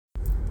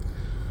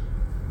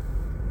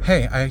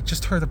Hey, I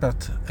just heard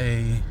about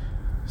a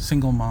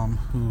single mom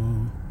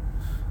who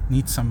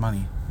needs some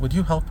money. Would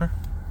you help her?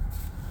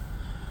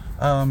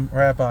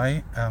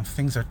 Rabbi,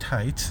 things are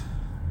tight,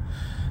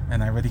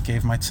 and I already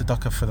gave my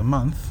tzedakah for the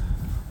month.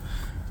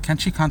 Can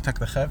she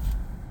contact the Chev?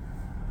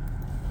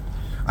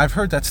 I've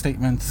heard that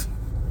statement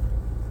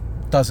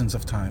dozens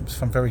of times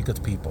from very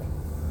good people.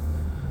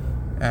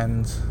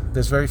 And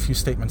there's very few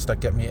statements that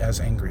get me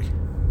as angry.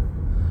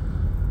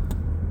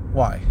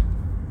 Why?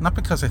 Not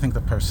because I think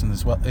the person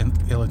is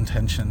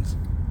ill-intentioned,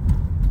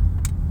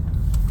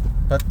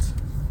 but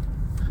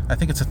I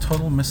think it's a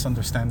total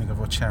misunderstanding of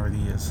what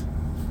charity is.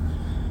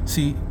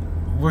 See,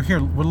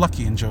 we're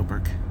lucky in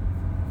Joburg.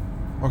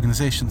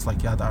 Organizations like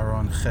Yad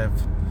Aron, Chev,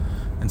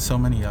 and so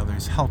many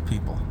others help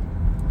people.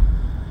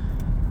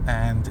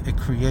 And it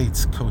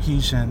creates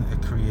cohesion,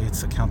 it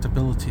creates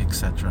accountability,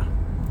 etc.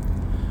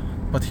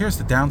 But here's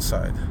the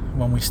downside.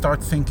 When we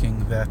start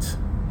thinking that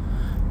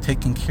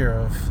taking care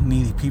of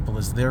needy people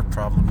is their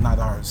problem, not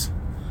ours.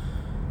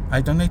 I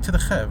donate to the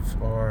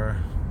Chev, or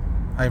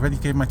I already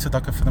gave my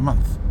tzedakah for the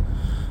month.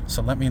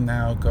 So let me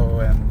now go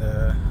and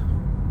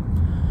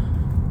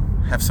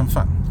have some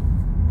fun.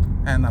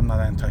 And I'm not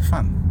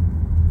anti-fun.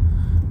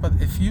 But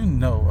if you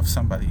know of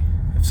somebody,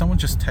 if someone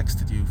just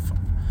texted you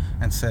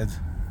and said,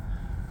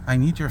 I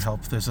need your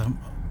help, there's a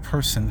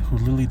person who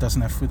literally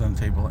doesn't have food on the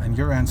table, and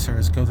your answer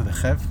is go to the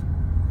Chev,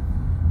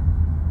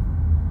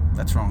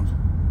 that's wrong.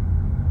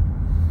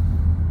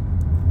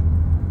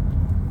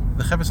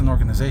 The Chev is an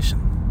organization,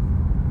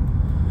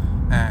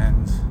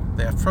 and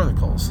they have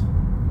protocols,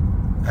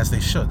 as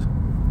they should.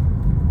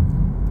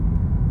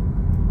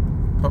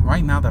 But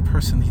right now that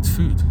person needs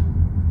food.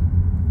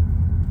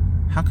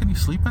 How can you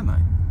sleep at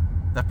night?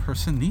 That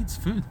person needs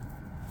food.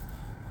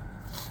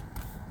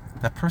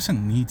 That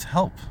person needs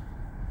help.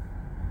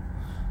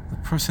 The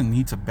person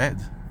needs a bed.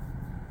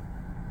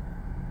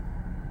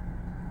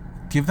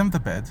 Give them the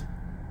bed.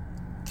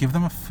 Give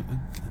them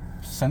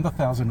send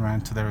 1,000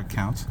 rand to their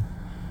account,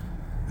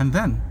 and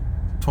then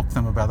talk to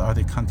them about are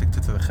they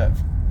contacted to the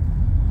Chev.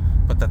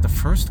 But that the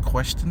first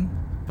question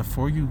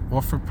before you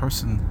offer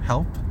person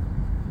help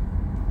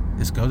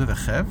is go to the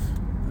Chev,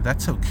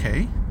 that's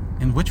okay?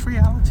 In which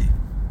reality?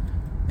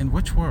 In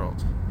which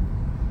world?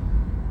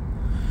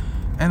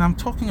 And I'm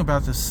talking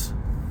about this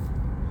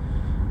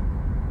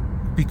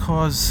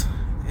because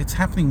it's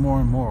happening more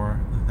and more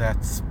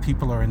that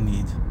people are in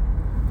need.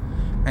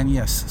 And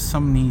yes,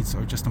 some needs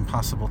are just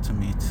impossible to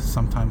meet.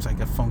 Sometimes I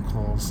get phone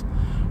calls,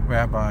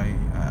 Rabbi,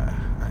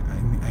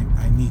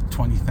 I need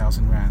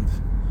 20,000 rand.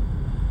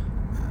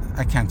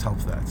 I can't help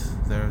that.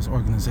 There's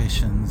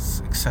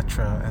organizations,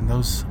 etc., and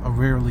those are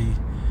rarely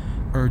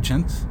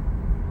urgent.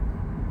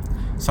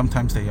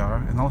 Sometimes they are,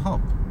 and I'll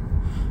help.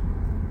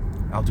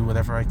 I'll do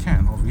whatever I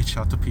can. I'll reach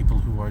out to people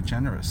who are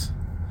generous.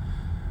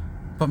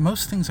 But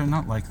most things are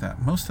not like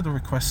that. Most of the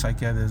requests I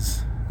get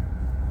is,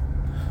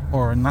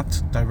 or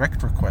not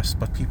direct requests,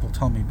 but people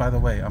tell me, by the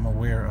way, I'm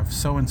aware of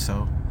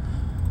so-and-so,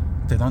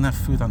 they don't have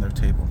food on their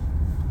table.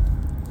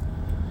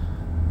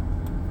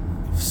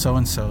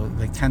 So-and-so,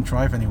 they can't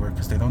drive anywhere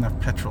because they don't have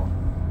petrol.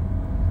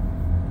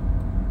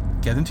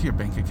 Get into your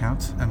bank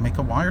account and make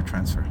a wire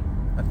transfer.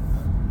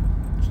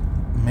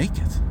 Make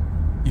it.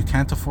 You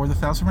can't afford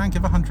 1,000 rand,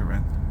 give 100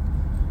 rand.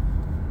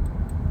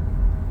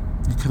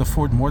 You could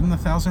afford more than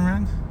 1,000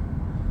 rand?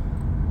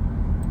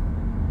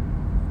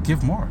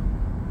 Give more.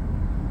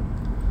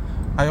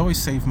 I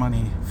always save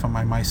money from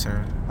my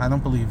Meiser. I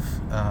don't believe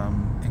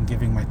in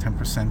giving my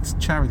 10%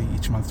 charity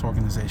each month to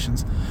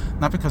organizations.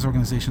 Not because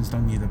organizations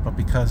don't need it, but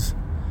because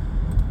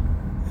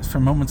for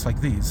moments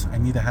like these, I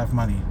need to have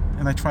money.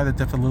 And I try to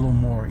dip a little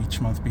more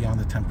each month beyond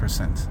the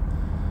 10%.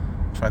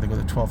 Try to go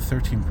to 12,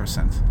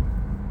 13%.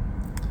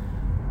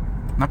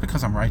 Not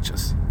because I'm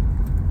righteous.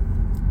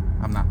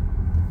 I'm not.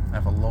 I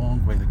have a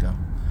long way to go.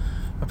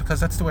 But because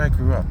that's the way I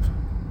grew up.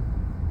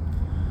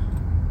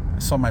 I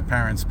saw my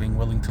parents being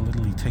willing to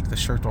literally take the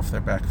shirt off their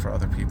back for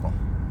other people.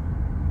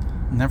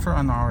 Never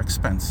on our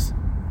expense,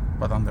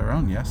 but on their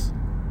own, yes.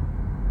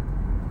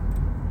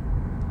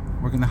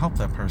 We're going to help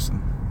that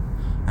person.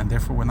 And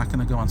therefore we're not going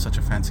to go on such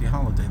a fancy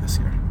holiday this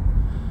year.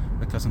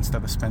 Because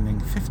instead of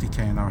spending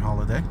 50K on our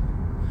holiday,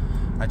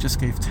 I just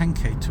gave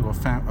 10K to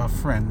a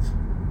friend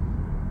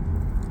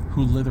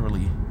who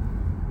literally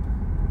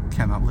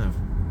cannot live.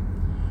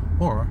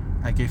 Or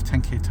I gave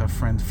 10K to a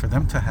friend for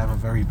them to have a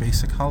very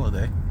basic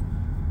holiday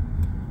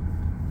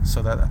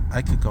so that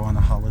I could go on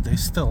a holiday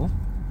still,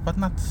 but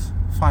not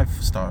 5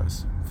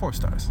 stars, 4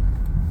 stars.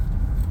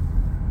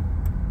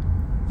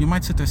 You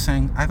might sit there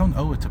saying, I don't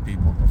owe it to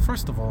people. Well,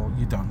 first of all,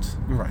 you don't.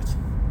 You're right.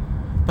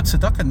 But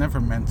tzedakah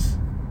never meant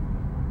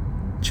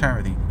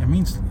charity. It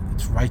means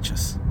it's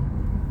righteous.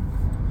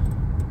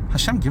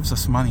 Hashem gives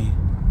us money,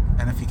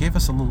 and if He gave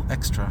us a little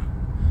extra,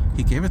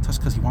 He gave it to us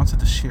because He wants it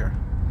to share.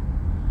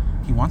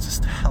 He wants us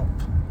to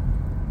help.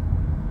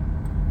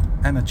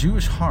 And a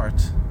Jewish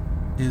heart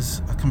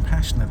is a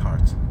compassionate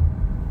heart.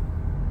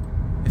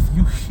 If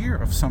you hear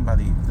of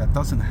somebody that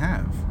doesn't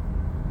have,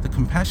 the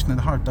compassionate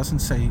heart doesn't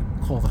say,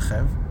 call the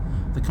Chev.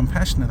 The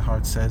compassionate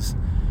heart says,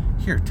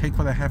 Here, take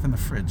what I have in the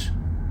fridge.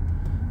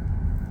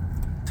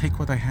 Take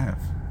what I have.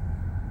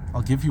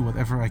 I'll give you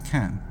whatever I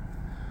can.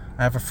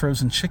 I have a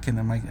frozen chicken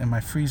in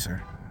my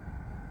freezer.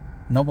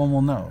 No one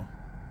will know.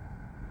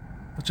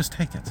 But just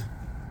take it.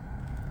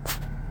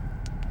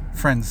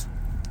 Friends,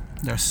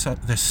 there's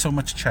so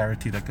much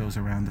charity that goes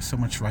around. There's so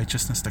much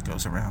righteousness that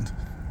goes around.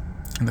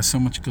 And there's so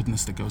much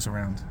goodness that goes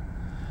around.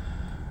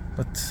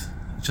 But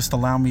just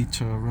allow me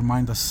to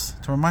remind us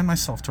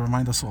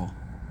all,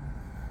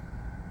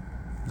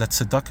 that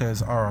tzedakah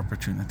is our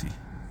opportunity.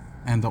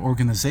 And the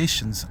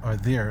organizations are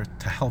there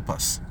to help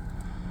us.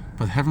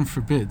 But heaven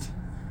forbid,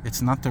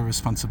 it's not their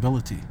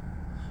responsibility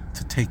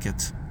to take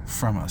it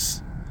from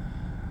us.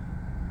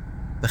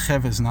 The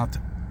Chev is not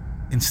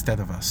instead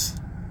of us.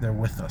 They're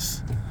with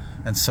us.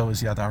 And so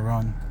is Yad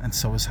Aron, and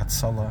so is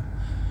Hatzalah,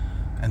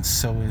 and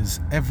so is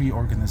every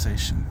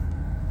organization.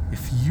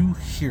 If you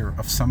hear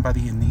of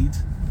somebody in need,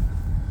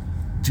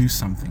 do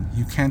something.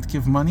 You can't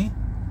give money?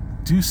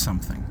 Do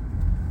something.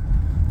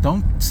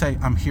 Don't say,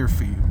 I'm here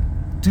for you.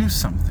 Do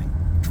something.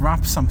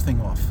 Drop something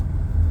off.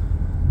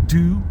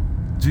 Do.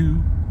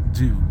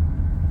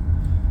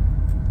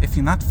 If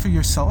you're not for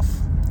yourself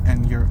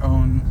and your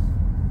own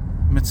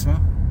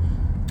mitzvah,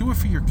 do it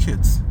for your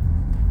kids.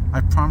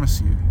 I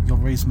promise you, you'll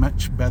raise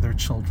much better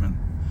children,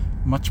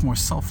 much more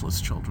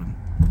selfless children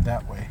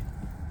that way.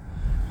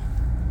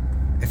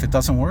 If it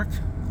doesn't work,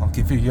 I'll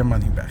give you your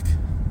money back.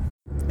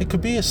 It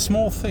could be a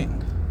small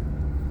thing.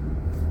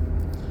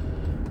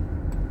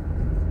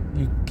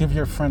 You give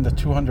your friend a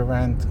 200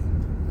 Rand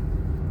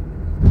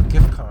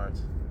gift card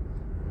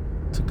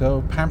to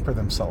go pamper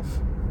themselves.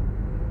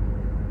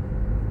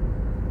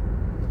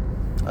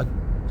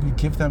 You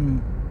give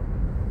them,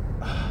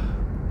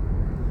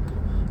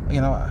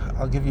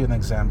 I'll give you an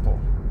example.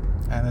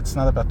 And it's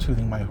not about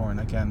tooting my horn.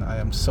 Again, I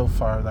am so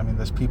far,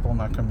 there's people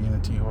in our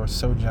community who are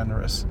so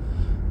generous.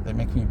 They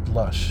make me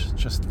blush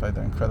just by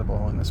their incredible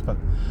holiness. But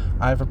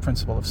I have a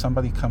principle. If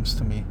somebody comes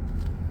to me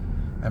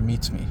and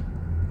meets me,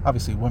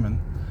 obviously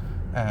women,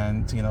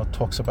 and,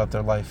 talks about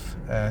their life,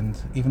 and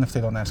even if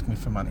they don't ask me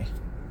for money,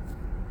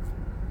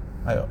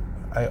 I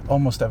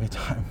almost every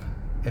time,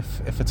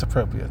 if it's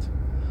appropriate,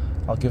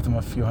 I'll give them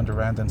a few hundred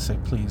Rand and say,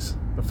 please,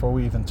 before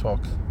we even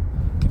talk,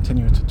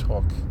 continue to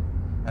talk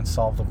and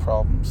solve the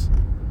problems.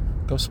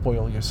 Go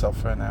spoil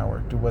yourself for an hour.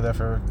 Do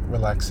whatever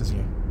relaxes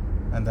you.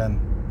 And then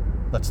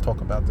let's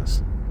talk about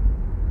this.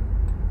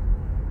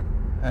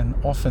 And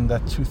often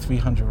that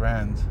 200-300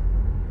 Rand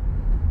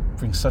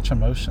brings such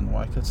emotion.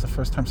 Why? Because it's the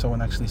first time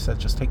someone actually said,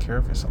 just take care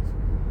of yourself.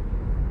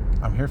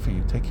 I'm here for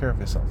you. Take care of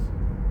yourself.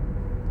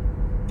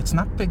 It's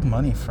not big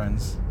money,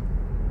 friends.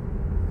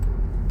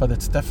 But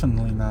it's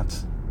definitely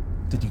not,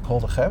 did you call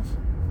the Chev?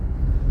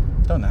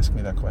 Don't ask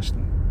me that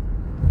question.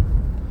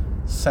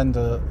 Send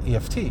a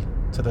EFT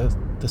to the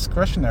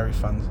discretionary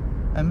fund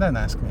and then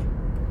ask me.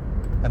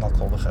 And I'll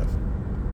call the Chev.